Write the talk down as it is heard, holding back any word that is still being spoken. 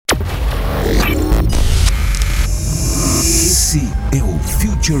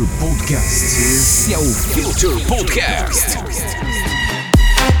Future Podcast. Esse é o Future Podcast.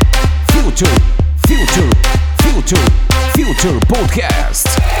 Future Podcast.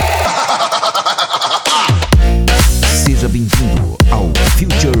 Seja bem-vindo ao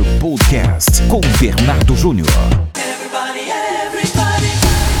Future Podcast com Bernardo Júnior.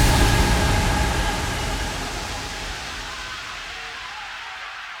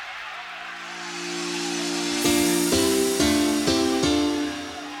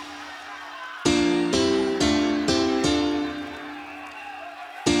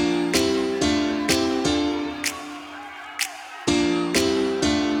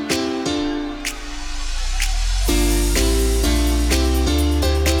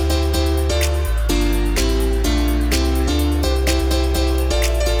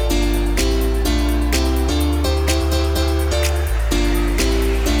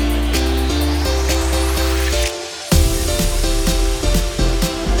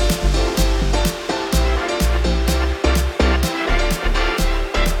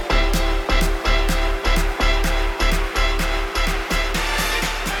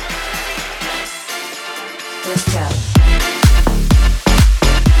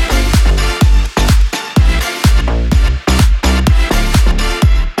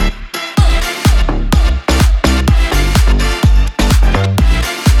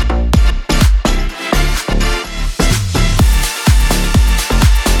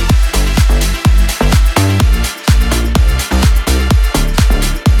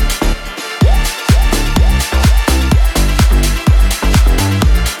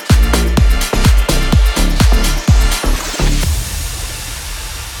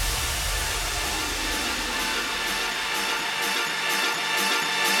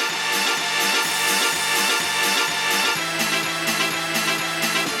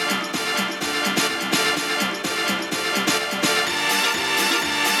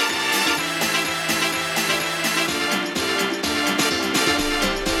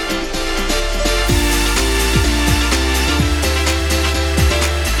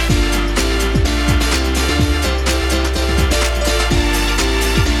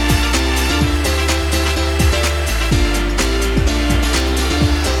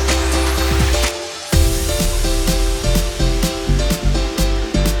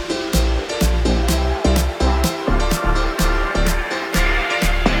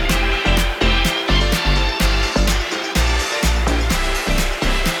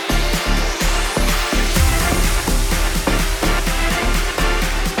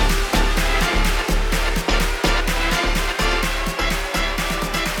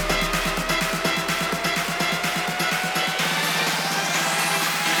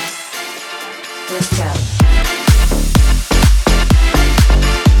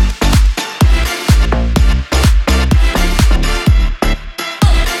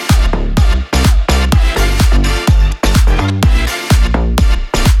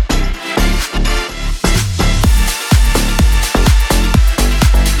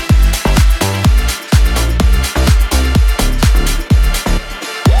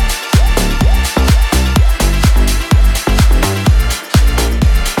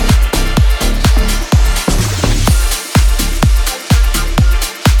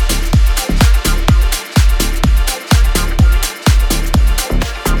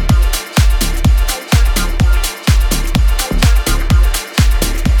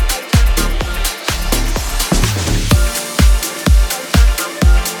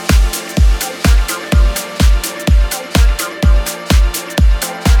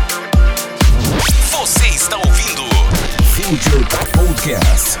 Future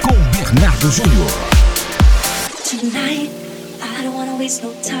Podcast com Bernardo Júnior. Tonight, I don't wanna waste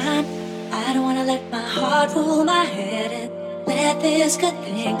no time. I don't wanna let my heart rule my head and let this good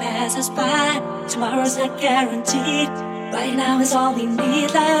thing pass us by. Tomorrow's not guaranteed. Right now is all we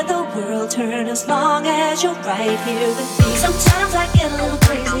need. Let the world turn as long as you're right here with me. Sometimes I get a little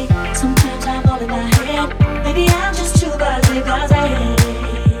crazy. Sometimes I'm all in my head. Maybe I'm just too busy cause I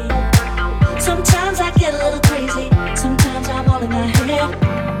hate. Sometimes I get a little crazy. Sometimes I'm all in my head.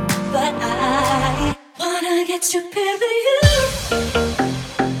 But I wanna get stupid with you.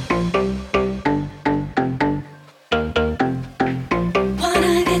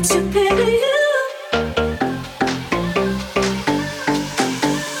 Wanna get stupid with you.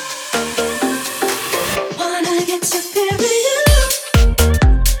 Wanna get stupid with you.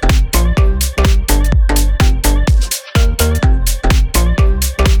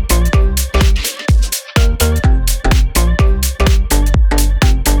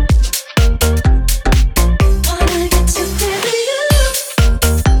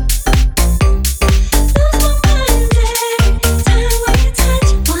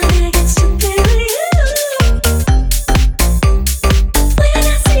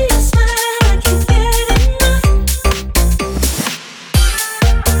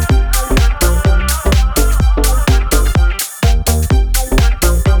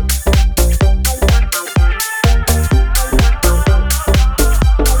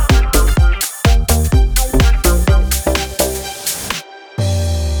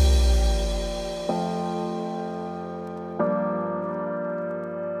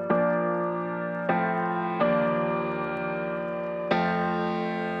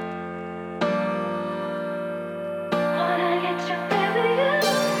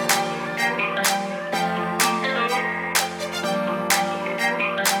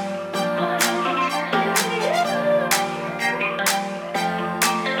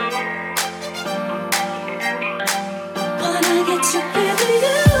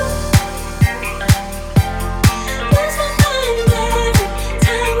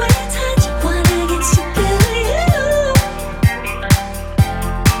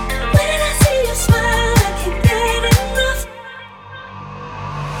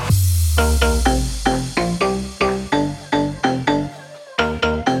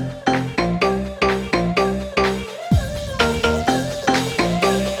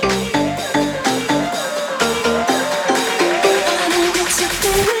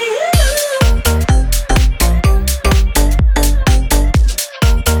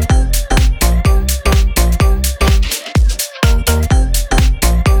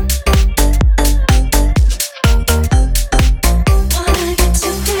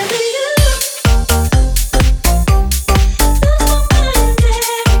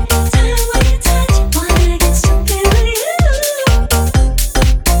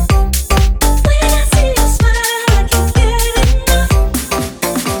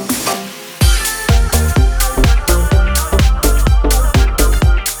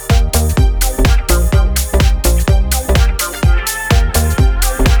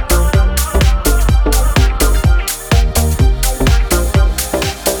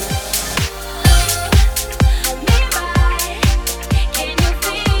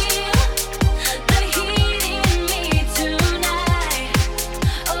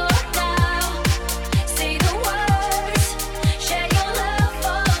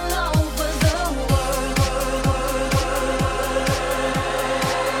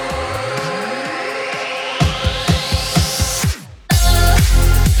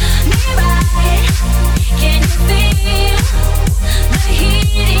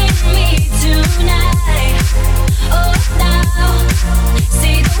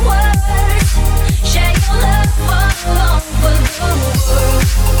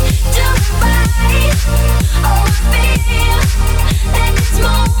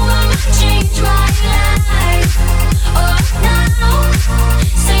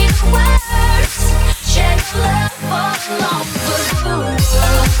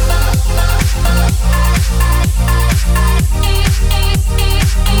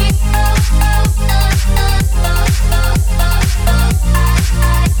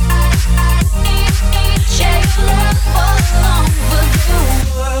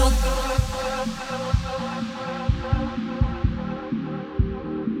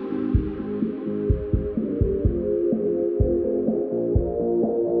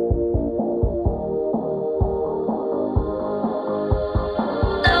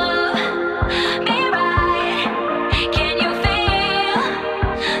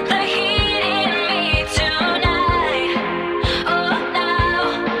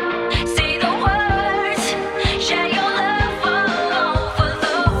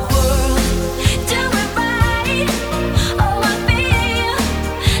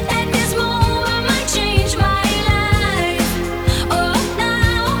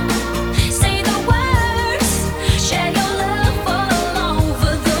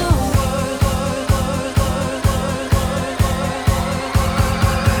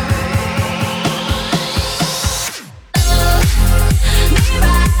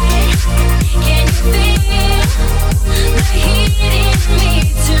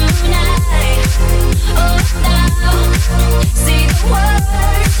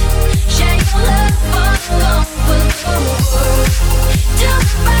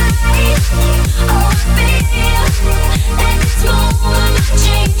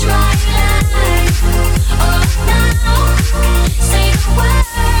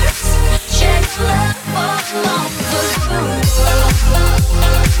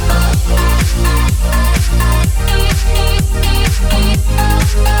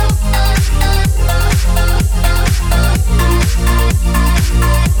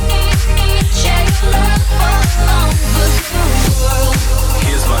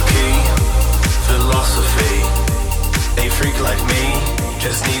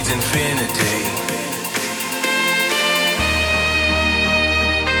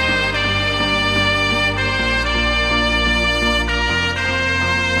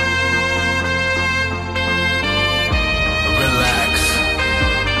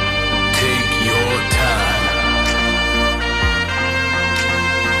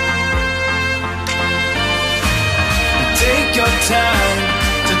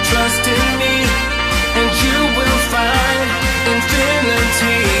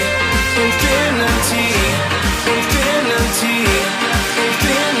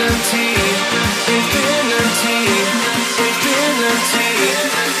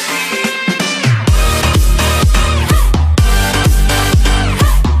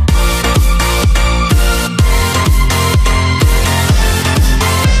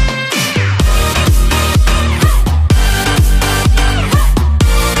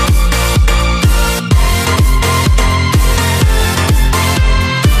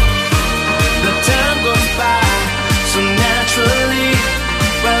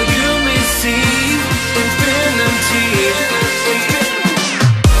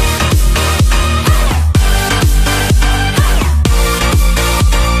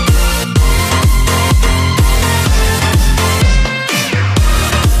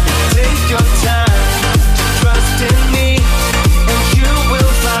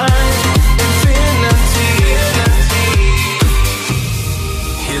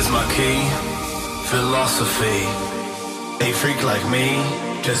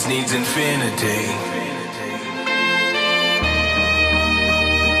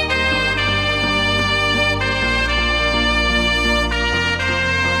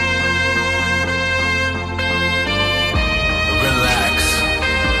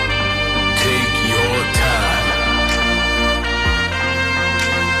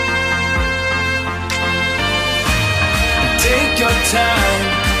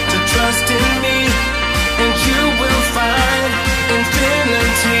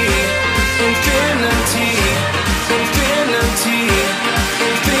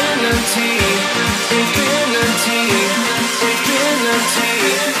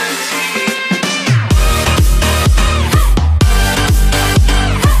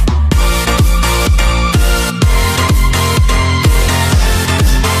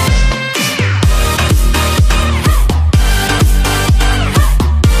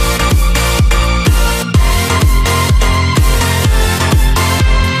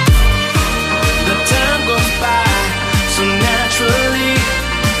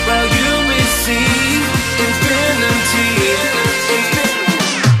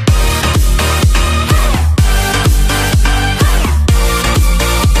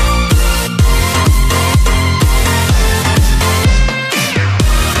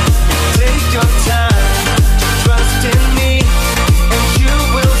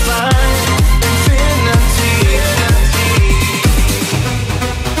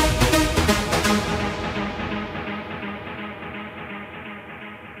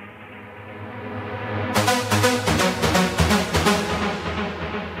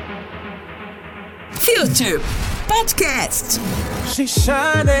 Future Podcast. She's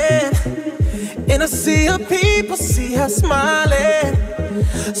shining in a sea of people, see her smiling.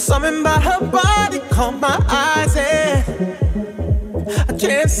 Something about her body caught my eyes and I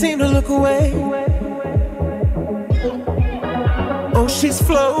can't seem to look away. Oh, she's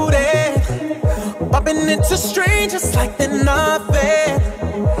floating, bumping into strangers like they're nothing,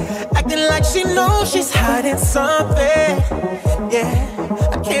 acting like she knows she's hiding something. Yeah,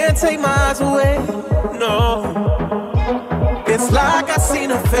 I can't take my eyes away. No, it's like I've seen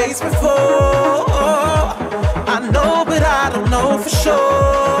her face before. I know, but I don't know for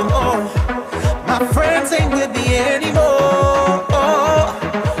sure. My friends ain't with me anymore.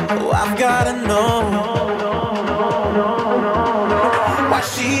 Oh, I've gotta know. Why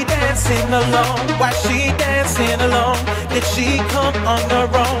she dancing alone? Why she dancing alone? Did she come on her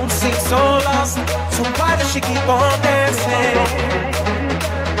own? Seems so lost. So why does she keep on dancing?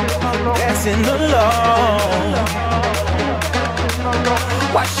 Dancing alone.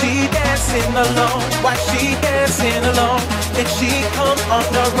 Why she dancing alone? Why she dancing alone? Did she come on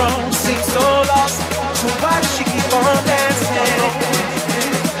her own? Seems so lost. So why does she keep on dancing?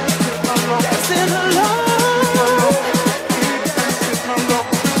 Dancing alone.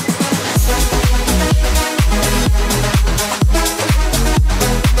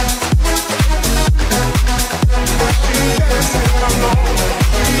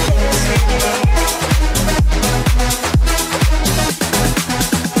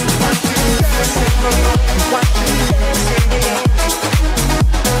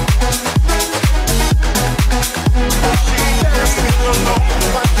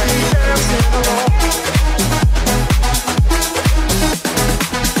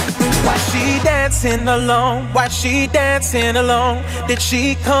 Alone, why she dancing alone? Did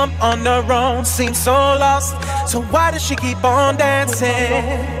she come on her own? Seems so lost. So why does she keep on dancing?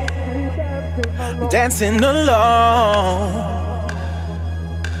 Dancing alone.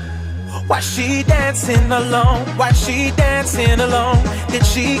 Why she dancing alone? Why she dancing alone? Did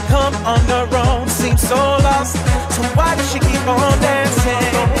she come on her own? Seems so lost. So why does she keep on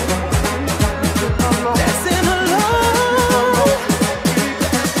dancing? Dancing alone.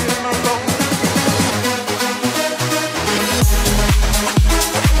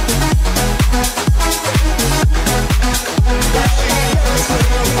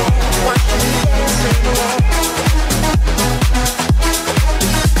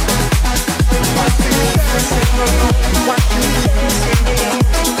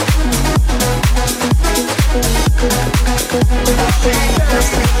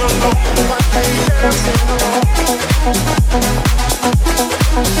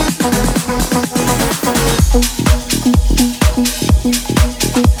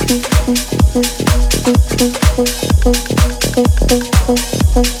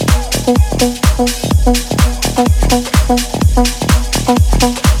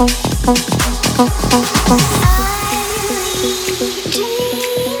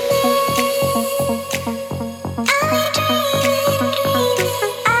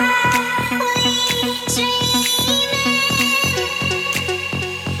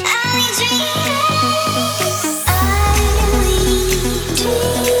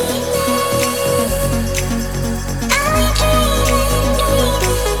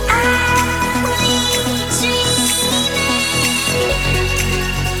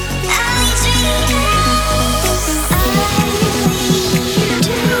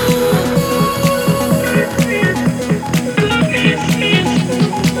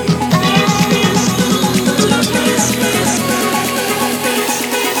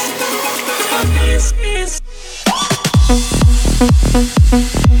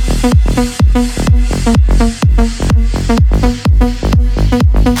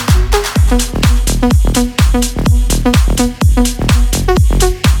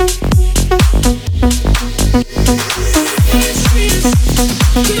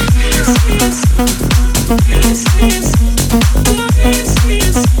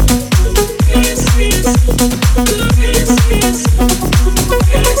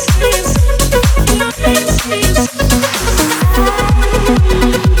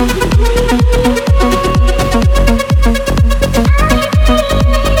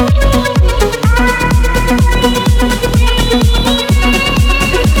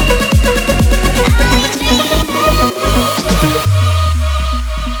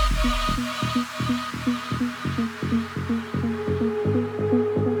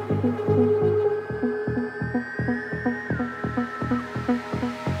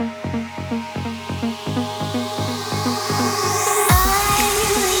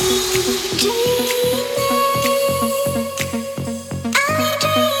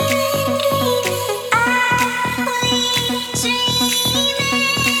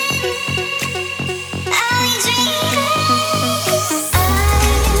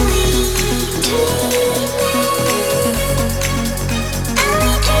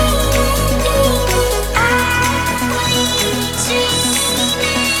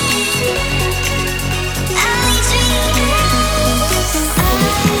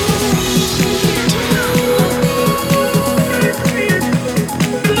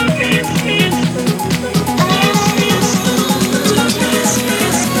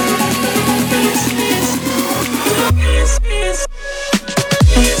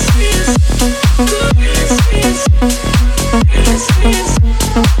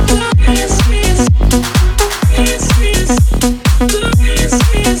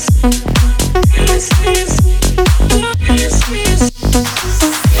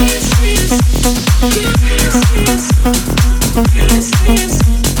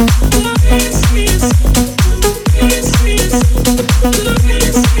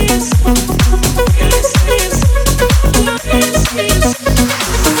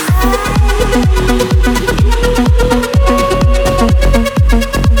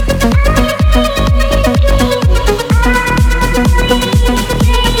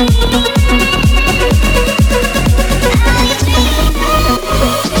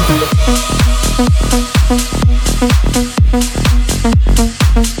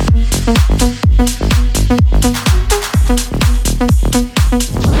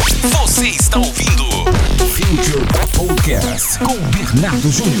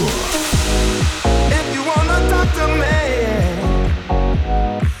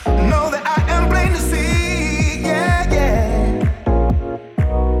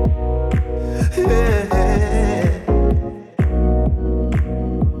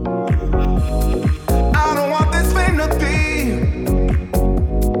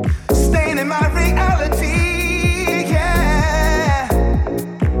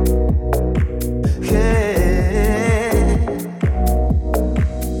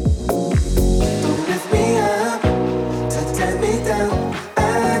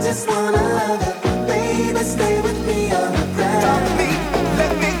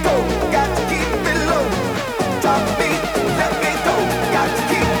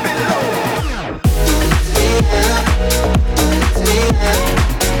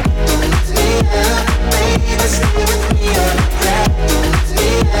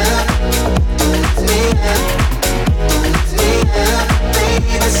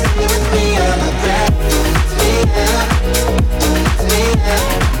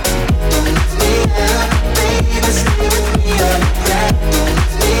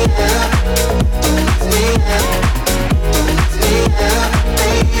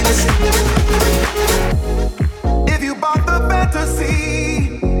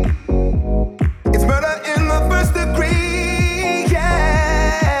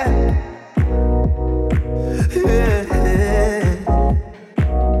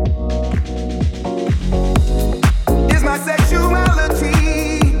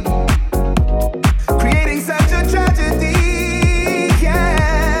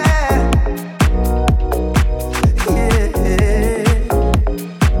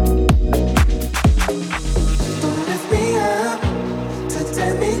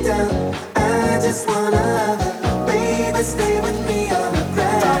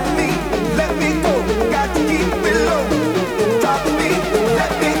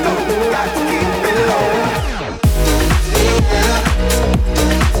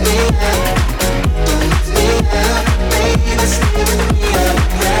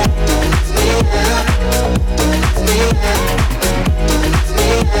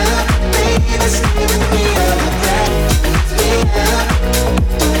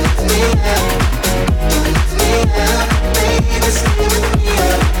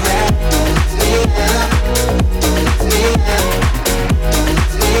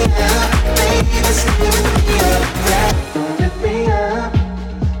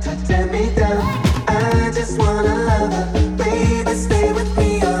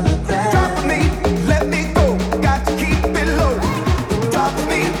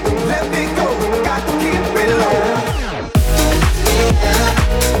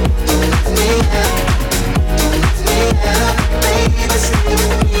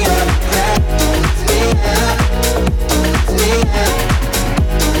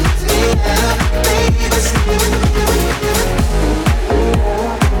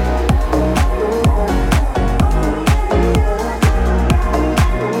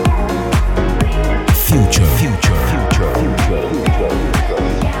 Future.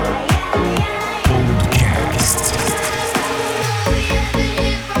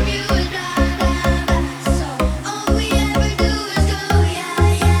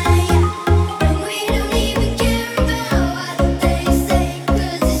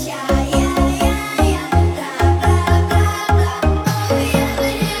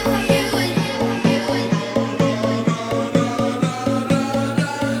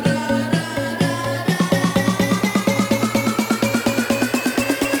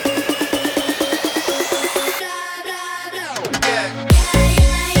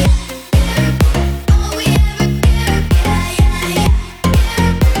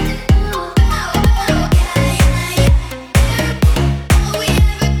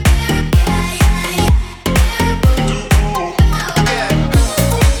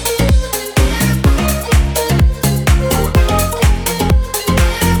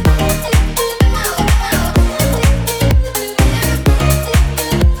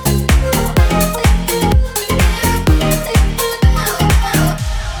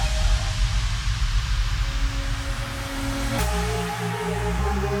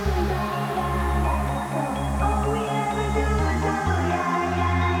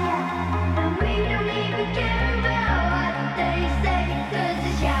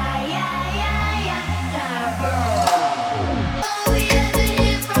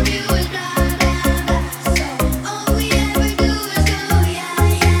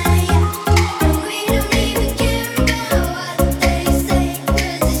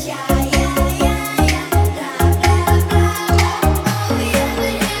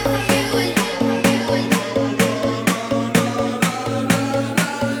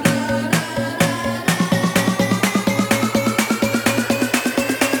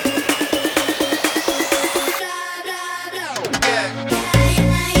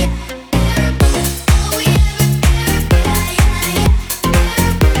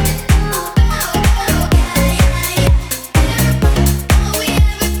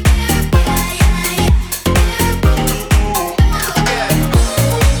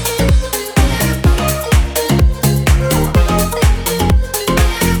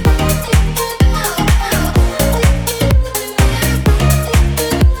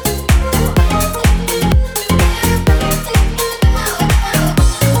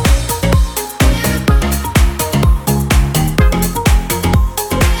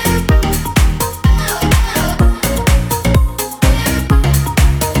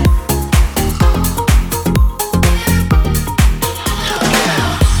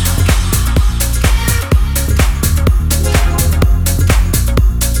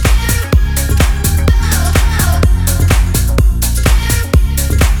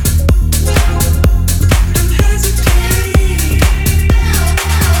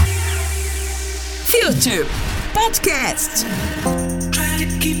 Podcast. Future Podcast. Try to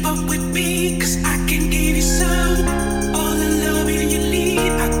keep up with me, 'cause I can give you some. All the love you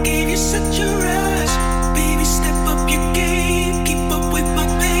need, I gave you such a rush. Baby, step up your game, keep up with my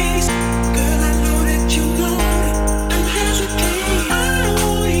pace. Girl, I know that you want it, don't hesitate. I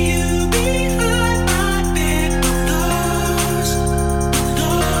hold you behind my bed with those.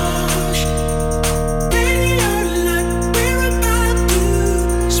 Baby, you're like we're about to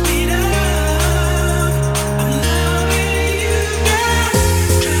speed up. I'm loving you, yeah.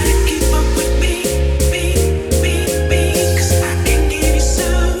 Try to keep up with me, me, me, me.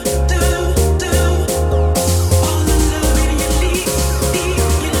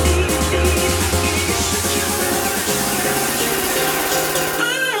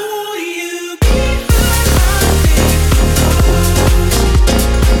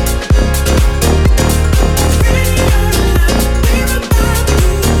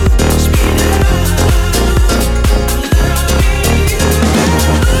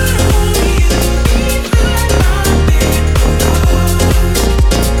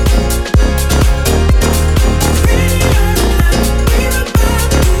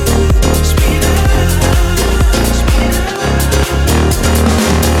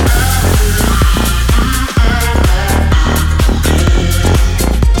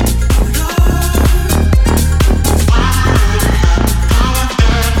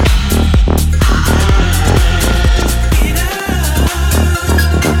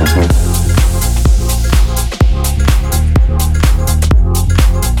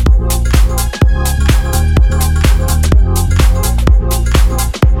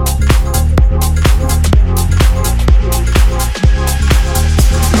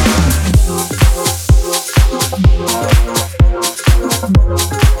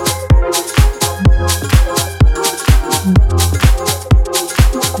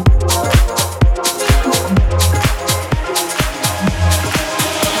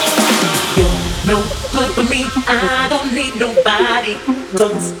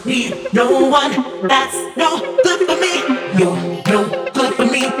 Don't need no one that's no good for me. You're no good for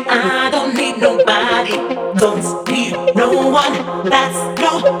me. I don't need nobody. Don't need no one that's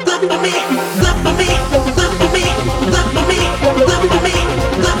no good for me. Good for me. Good for me. Good for me. Good for me.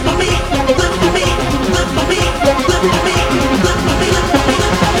 Good for me. Good for me. Good for me. Good for me. Good for me.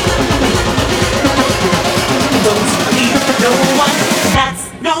 Don't need no one that's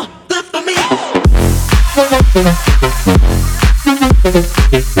no good for me.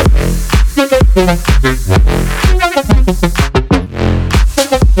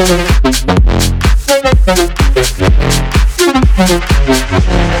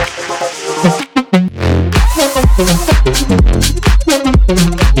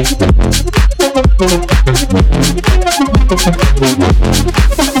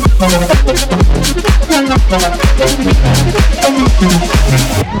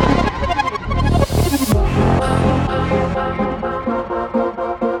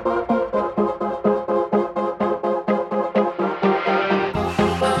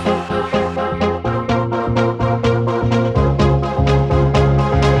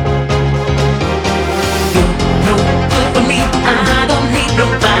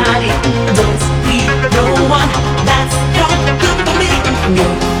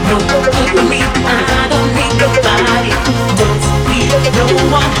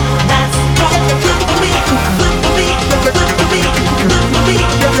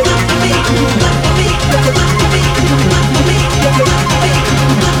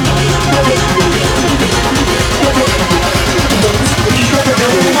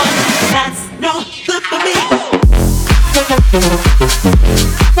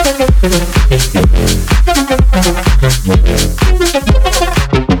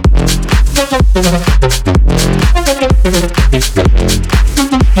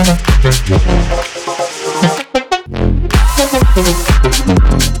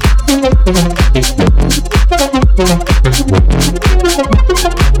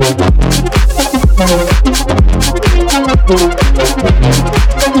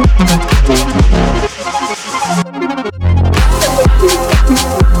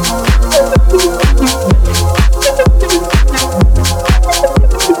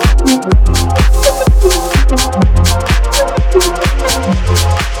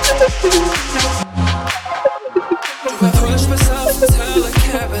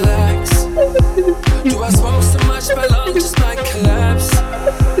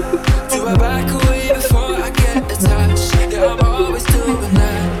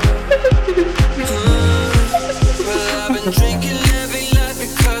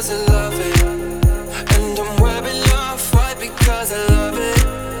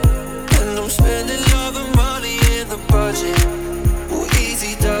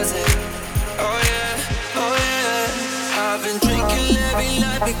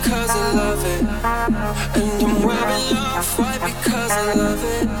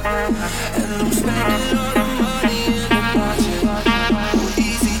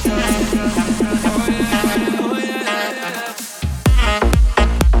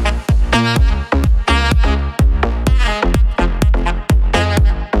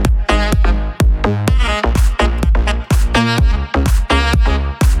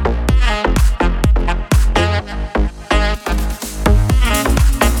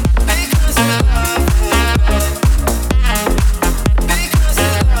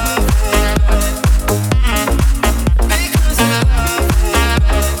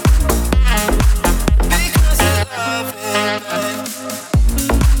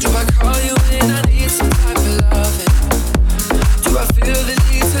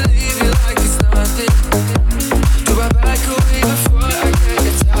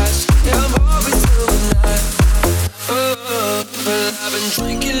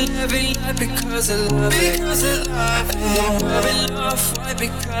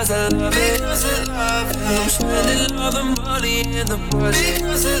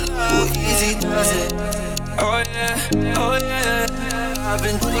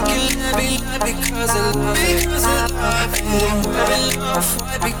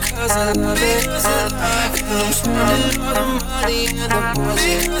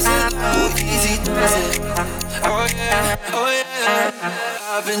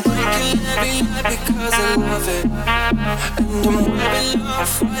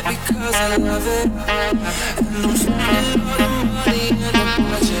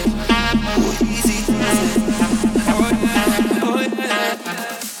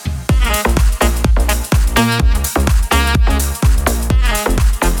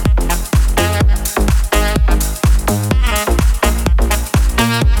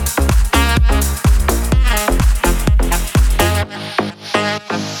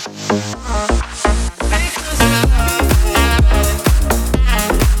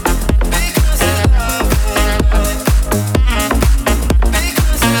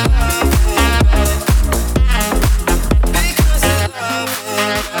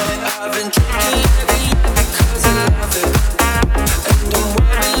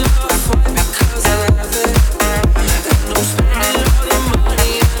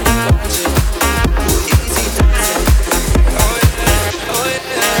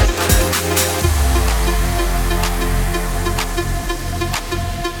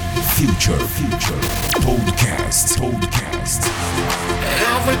 Future Podcast.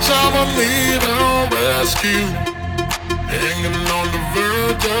 Every time I need a rescue, hanging on the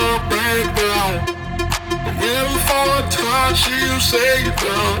verge of breakdown, waiting for a touch, you save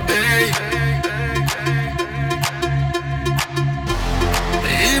the day.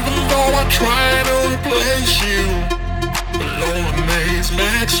 Even though I try to replace you, the loneliness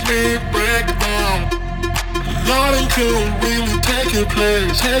makes me break down. Nothing could really take your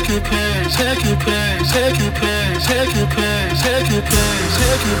place, take your place, take your place, take your place, take your place, take your place,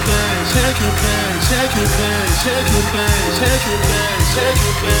 take your place, take your place, take your place, take your place, take your place, take your place, take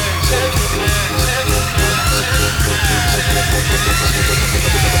your place, take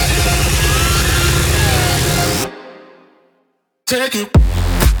your place, take your place.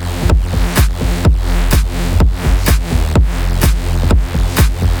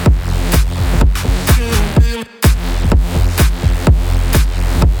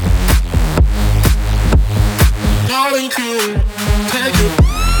 Nothing could take it.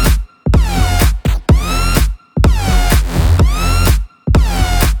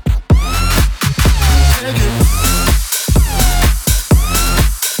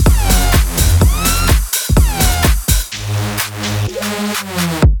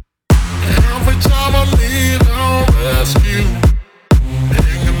 Every time I need a rescue,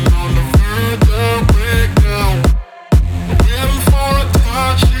 hanging on the verge of breakdown, waiting for a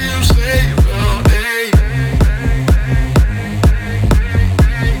touch, you save the day.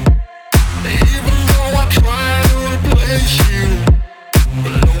 Even though I try to replace you,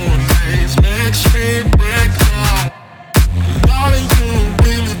 the loneliness makes me break down. Nothing could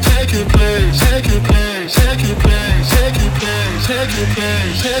really take your place, take your place, take your place, take your place, take your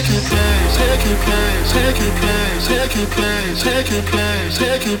place, take your place, take your place, take your place, take your place, take your place,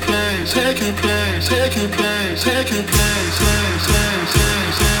 take your place, take your place, take your place, take your place, place, place,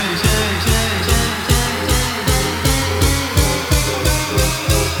 place, place,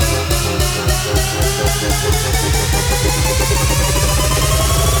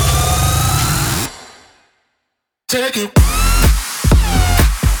 take it.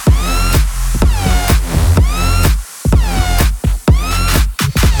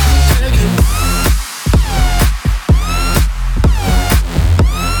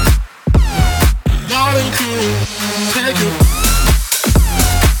 Nothing could take it.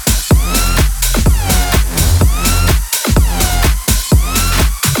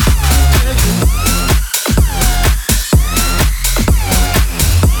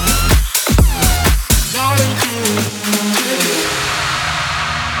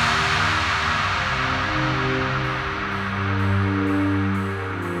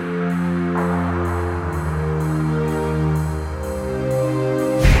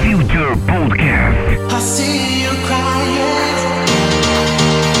 Future Podcast. I see you crying.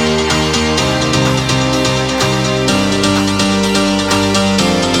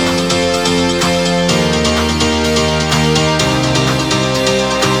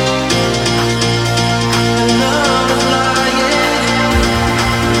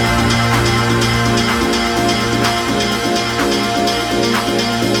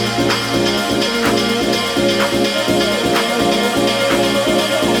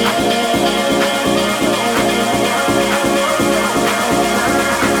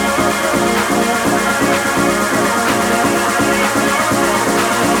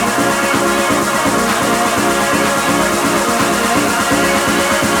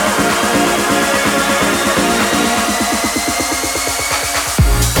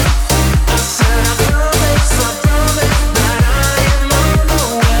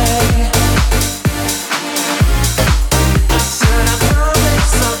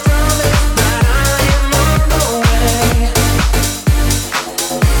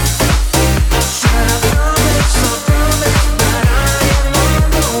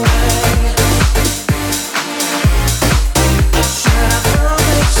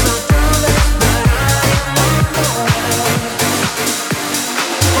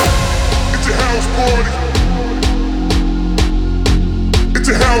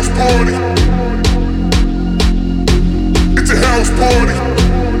 Love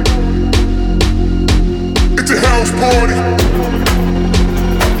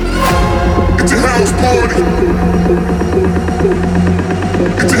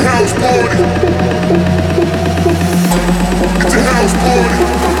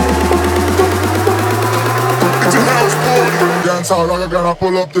is Dance all like I gotta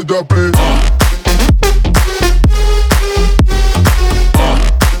pull up the dopey.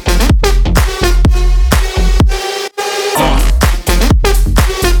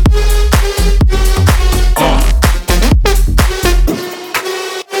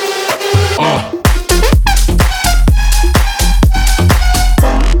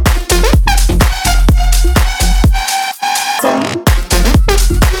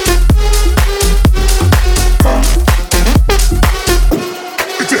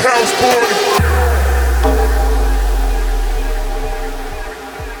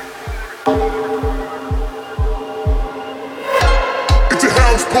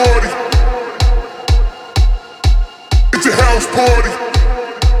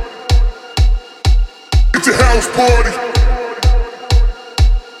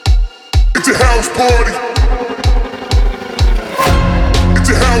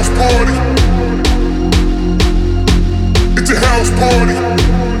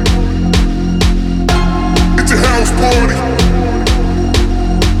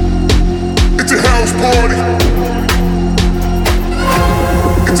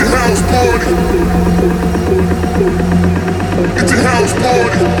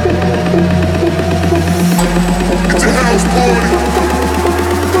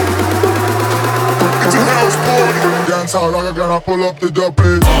 Pull up the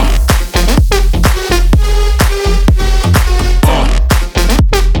double.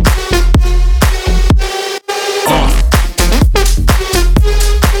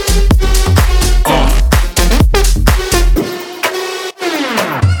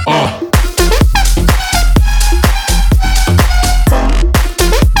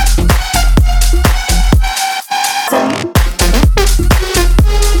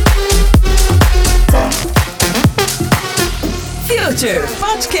 Future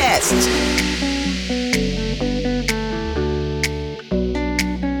Podcast.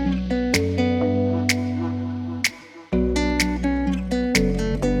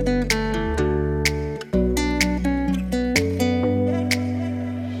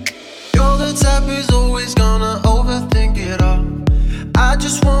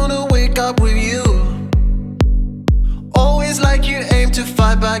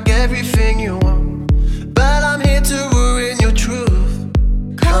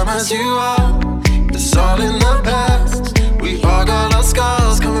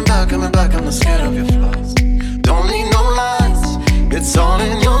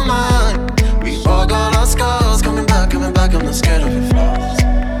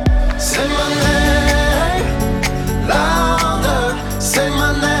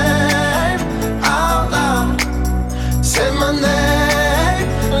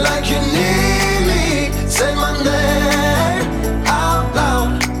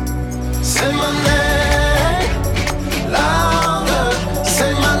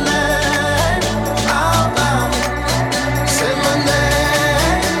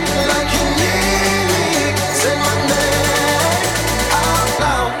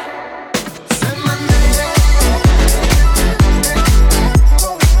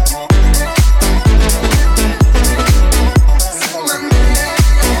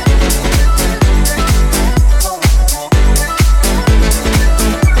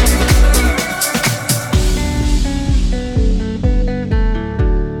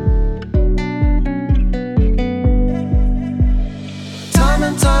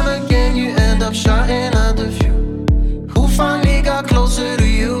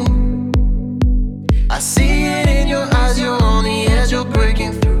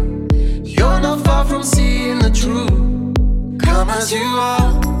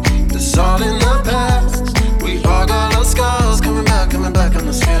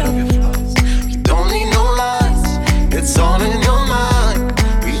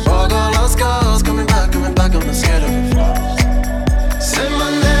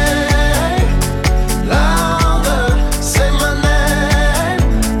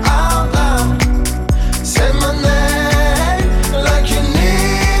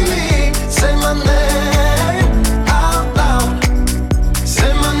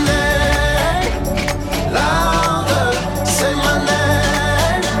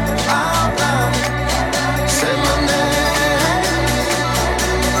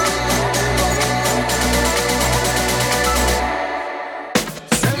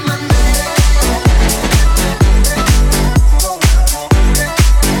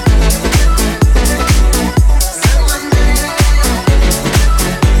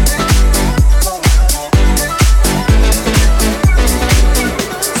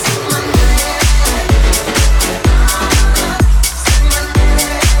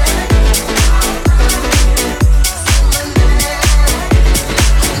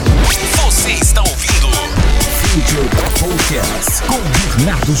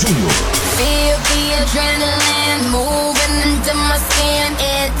 Bernardo Júnior. Feel the adrenaline moving into my skin.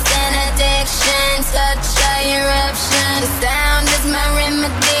 It's an addiction, such a eruption. The sound is my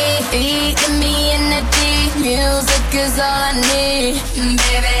remedy. feeding me energy. Music is all I need.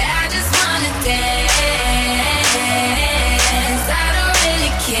 Baby, I just wanna dance. I don't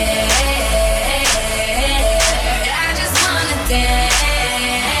really care. I just wanna dance.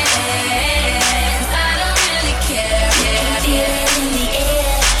 I don't really care. Feel it in the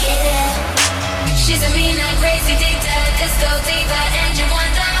air, yeah. She's a mean and crazy diva, disco diva, and you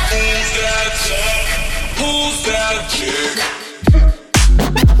wonder Who's that chick? Who's that chick?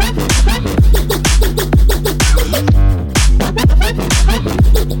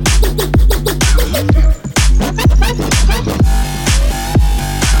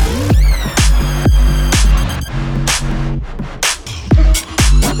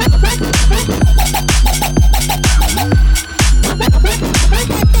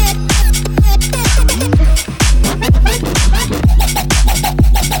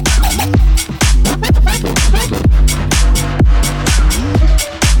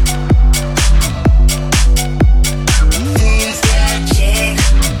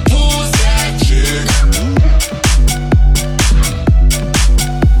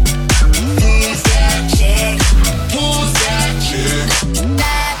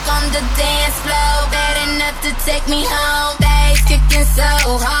 take me home. Bass kicking so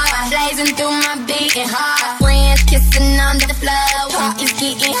hard, blazing through my beating heart. Friends kissing under the floor, party's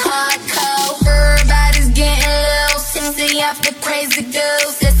getting hardcore. Everybody's getting loose, tipsy off the crazy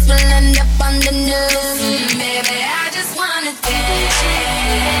goose. This will end up on the news. Baby, I just wanna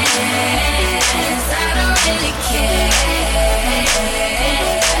dance. I don't really care.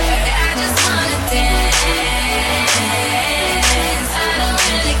 I just wanna dance. I don't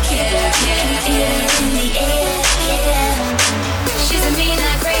really care. In the air, yeah. She's a mean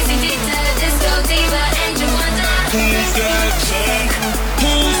and crazy diva, disco diva, and you wonder Who's that chick?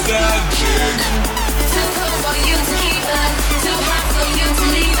 Who's that chick? too cool for you to keep her, too hot for you to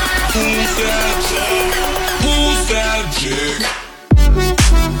leave her. Who's that chick? Who's that chick?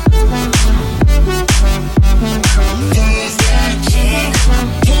 Who's that chick?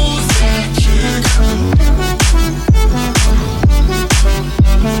 Who's that chick?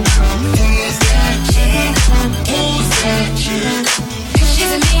 Who's that chick? Who's that chick?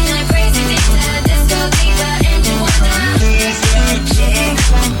 She's a mean and crazy diva, disco diva, and you wonder Who's that chick?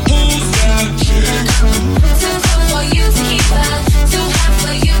 Who's that chick? too cool for you to keep her, too hot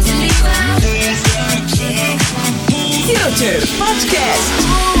for you to leave her. Who's that chick? Future Podcast.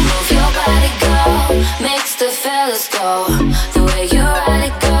 Move your body, go, makes the fellas go. The way you ride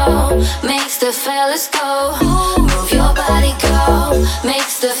it, go, makes the fellas go. Move your body, go,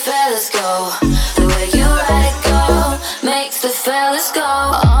 makes the fellas go. The way you ride it, go, makes the fellas go.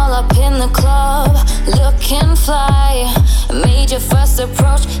 All up in the club, looking fly. Made your first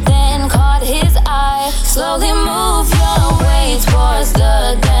approach, then caught his eye. Slowly move your way towards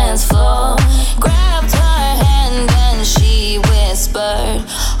the dance floor. Grabbed her hand and she whispered,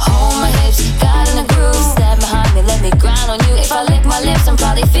 hold my hips, got in a groove. Step behind me, let me grind on you. If I lick my lips, I'm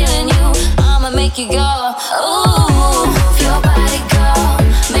probably feeling you. I'ma make you go, ooh. Move your body, go,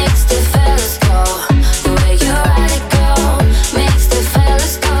 makes the fellas go. The way you ride it, go, makes the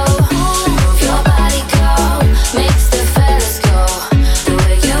fellas go. Move your body, go, makes the fellas go. The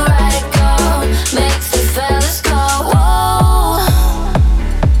way you ride it, go, makes the fellas go. Whoa.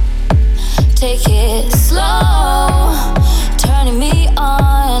 Take it slow, turning me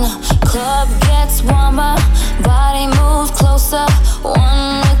on. Club gets warmer, body moves closer.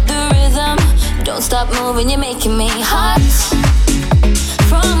 One with the rhythm, don't stop moving, you're making me hot.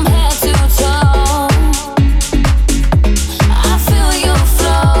 From head to toe, I feel your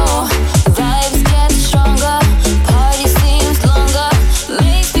flow. Vibes get stronger, party seems longer.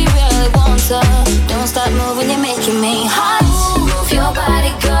 Makes me really want to. Don't stop moving, you're making me hot. Move your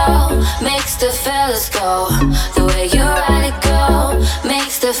body, go, makes the fellas go. The way you ride it, go,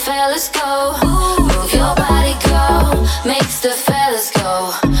 makes the fellas go. Move your body, go, makes the fellas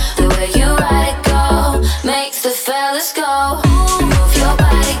go. The way you ride it, go, makes the fellas go. Move your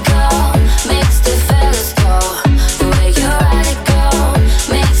body, go, makes the fellas go. The way you ride it, go,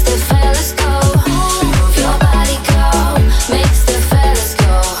 makes the fellas go. Move your body, go, makes the fellas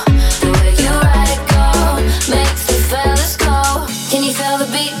go. The way you ride it, go, makes the fellas go. Can you feel the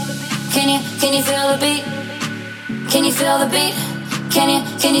beat? Can you feel the beat? Can you feel the beat? Can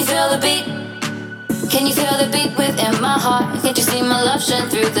you feel the beat? Can you feel the beat within my heart? Can't you see my love shine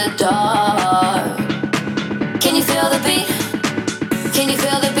through the dark? Can you feel the beat? Can you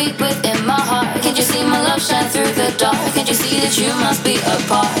feel the beat within my heart? Can't you see my love shine through the dark? Can't you see that you must be a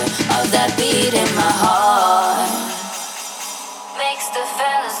part of that beat in my heart? Makes the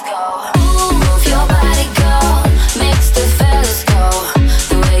fellas go. Move your body, go, makes the fellas go.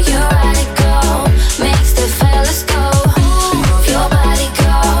 The way you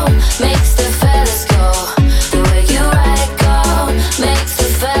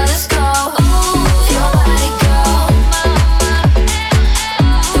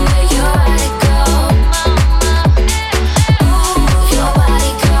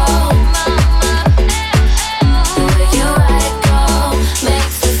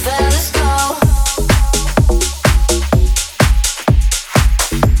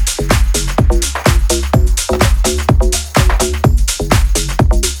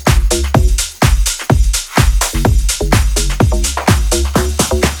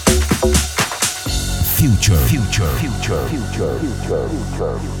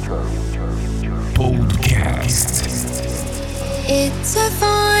Podcast. It's a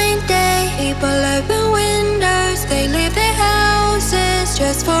fine day. People open windows. They leave their houses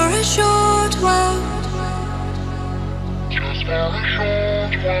just for a short while. Just for a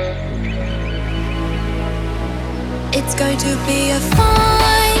short while. It's going to be a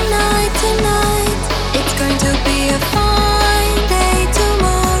fine night tonight. It's going to be a fine day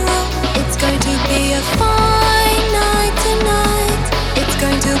tomorrow. It's going to be a fine night tonight. It's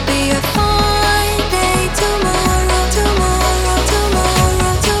going to be a fine day tomorrow. Tomorrow,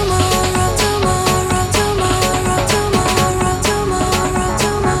 tomorrow, tomorrow, tomorrow, tomorrow, tomorrow, tomorrow,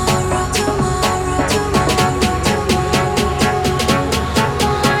 tomorrow, tomorrow, tomorrow.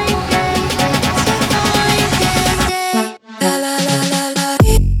 La la la la la.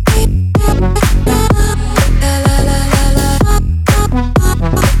 La la la la la. La la la la la.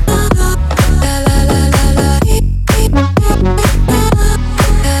 La la la la la. It's going to be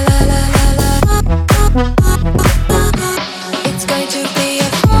a la la la la la.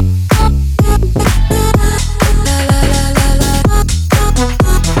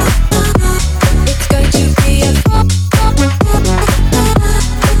 It's going to be a la la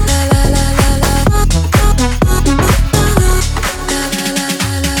la la la.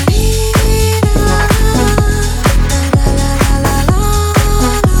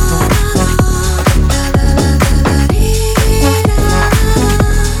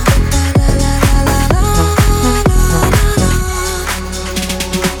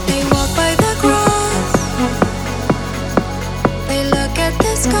 They walk by the grass. They look at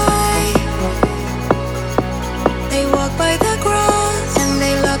the sky. They walk by the grass and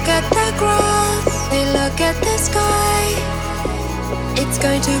they look at the grass. They look at the sky. It's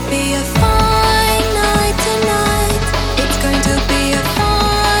going to be a fine night tonight. It's going to be a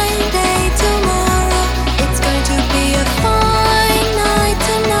fine day tomorrow. It's going to be a fine night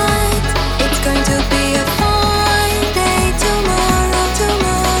tonight. It's going to be a fine day tomorrow.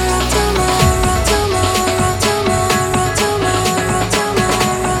 Tomorrow, tomorrow, tomorrow, tomorrow, tomorrow,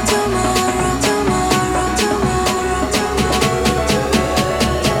 tomorrow, tomorrow, tomorrow,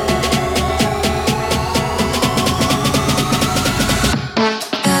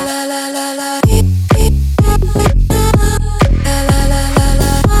 La la la la la. La la la la la. La la la la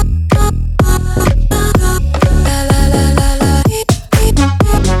la. La la la la la.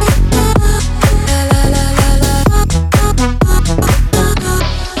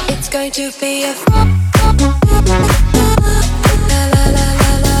 It's going to be a la la la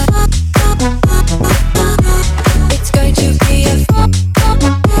la la. It's going to be a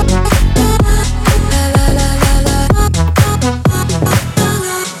la la la la la.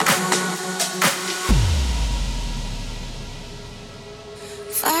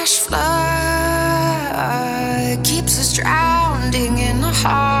 Flash flood keeps us drowning in our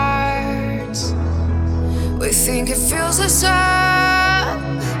hearts. We think it fills us up.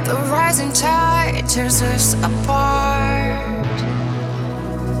 The rising tide tears us apart.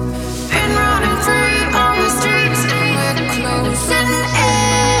 Been running free on the streets and we're closing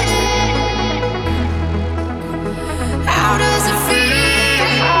in. How does it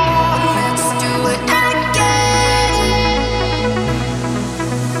feel? Let's do it again.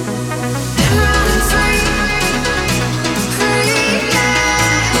 Been running free, yeah.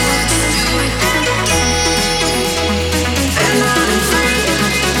 Let's do it again. Been running free,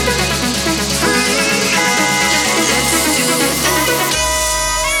 yeah. Let's do it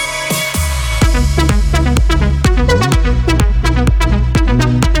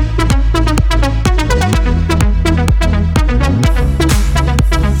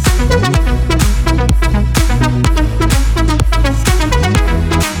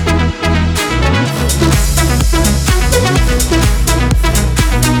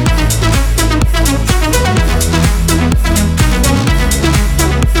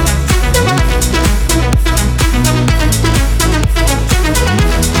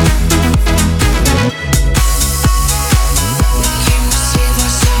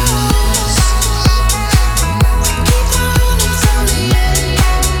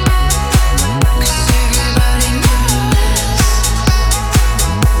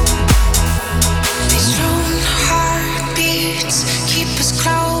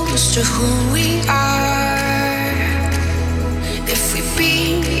to who we are. If we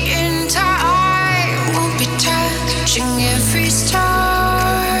be in time, we'll be touching every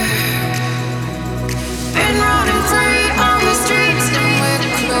star. Been running free on the streets and we're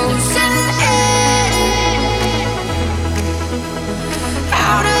closing in.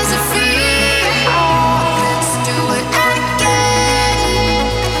 How does it feel? Let's do it again.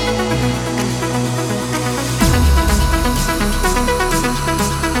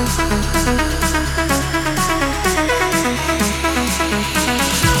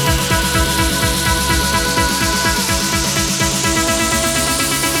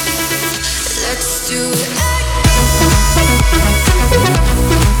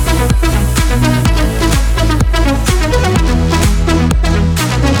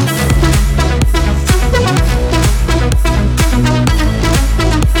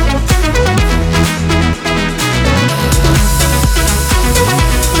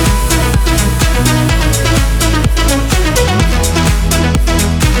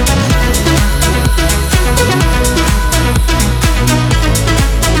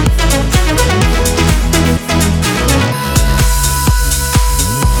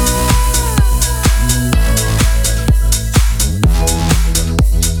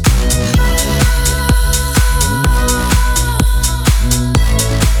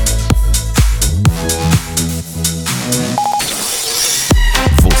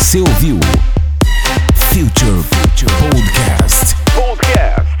 Você ouviu